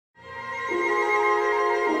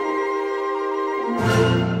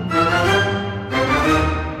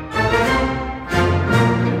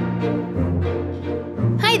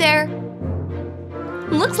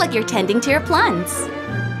like you're tending to your plants.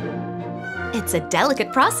 It's a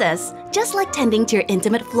delicate process, just like tending to your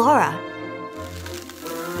intimate flora.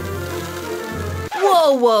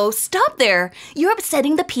 Whoa, stop there! You're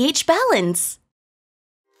upsetting the pH balance.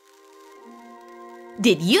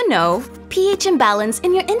 Did you know pH imbalance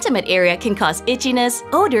in your intimate area can cause itchiness,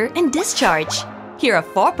 odor, and discharge? Here are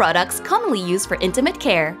 4 products commonly used for intimate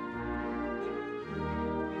care.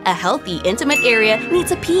 A healthy intimate area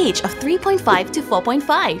needs a pH of 3.5 to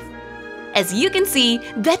 4.5. As you can see,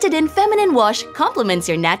 Betadine Feminine Wash complements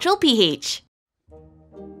your natural pH.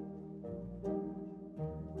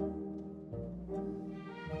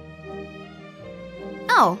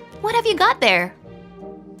 Oh, what have you got there?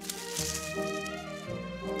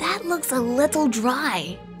 That looks a little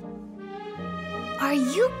dry. Are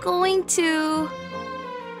you going to…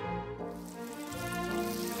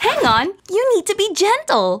 Hang on, you need to be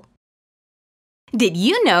gentle. Did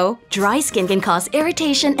you know dry skin can cause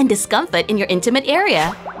irritation and discomfort in your intimate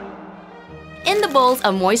area? In the bowls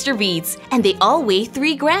are moisture beads, and they all weigh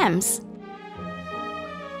 3 grams.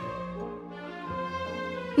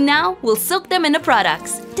 Now, we'll soak them in the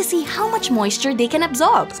products to see how much moisture they can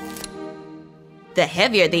absorb. The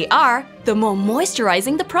heavier they are, the more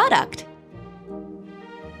moisturizing the product.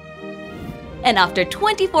 And after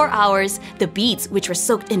 24 hours, the beads, which were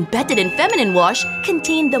soaked in Betadine Feminine Wash,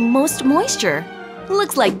 contain the most moisture.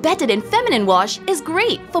 Looks like Betadine Feminine Wash is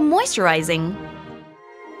great for moisturizing.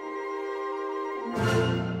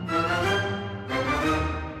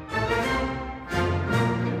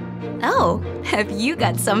 Oh, have you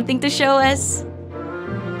got something to show us?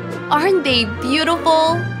 Aren't they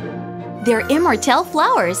beautiful? They're immortelle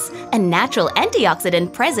flowers, a natural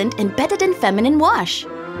antioxidant present in Betadine Feminine Wash.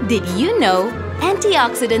 Did you know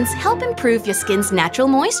antioxidants help improve your skin's natural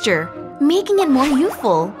moisture, making it more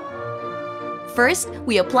youthful? First,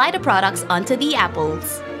 we apply the products onto the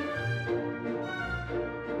apples.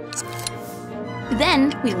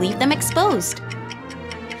 Then, we leave them exposed.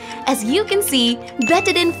 As you can see,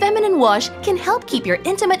 Betadine Feminine Wash can help keep your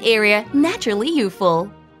intimate area naturally youthful.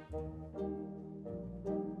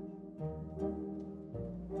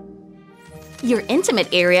 Your intimate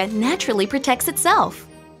area naturally protects itself.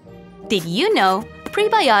 Did you know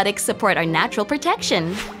prebiotics support our natural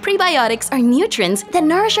protection? Prebiotics are nutrients that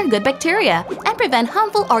nourish our good bacteria and prevent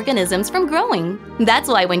harmful organisms from growing. That's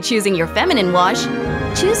why when choosing your feminine wash,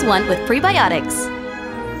 choose one with prebiotics.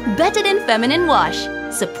 Betadine Feminine Wash.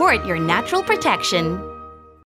 Support your natural protection.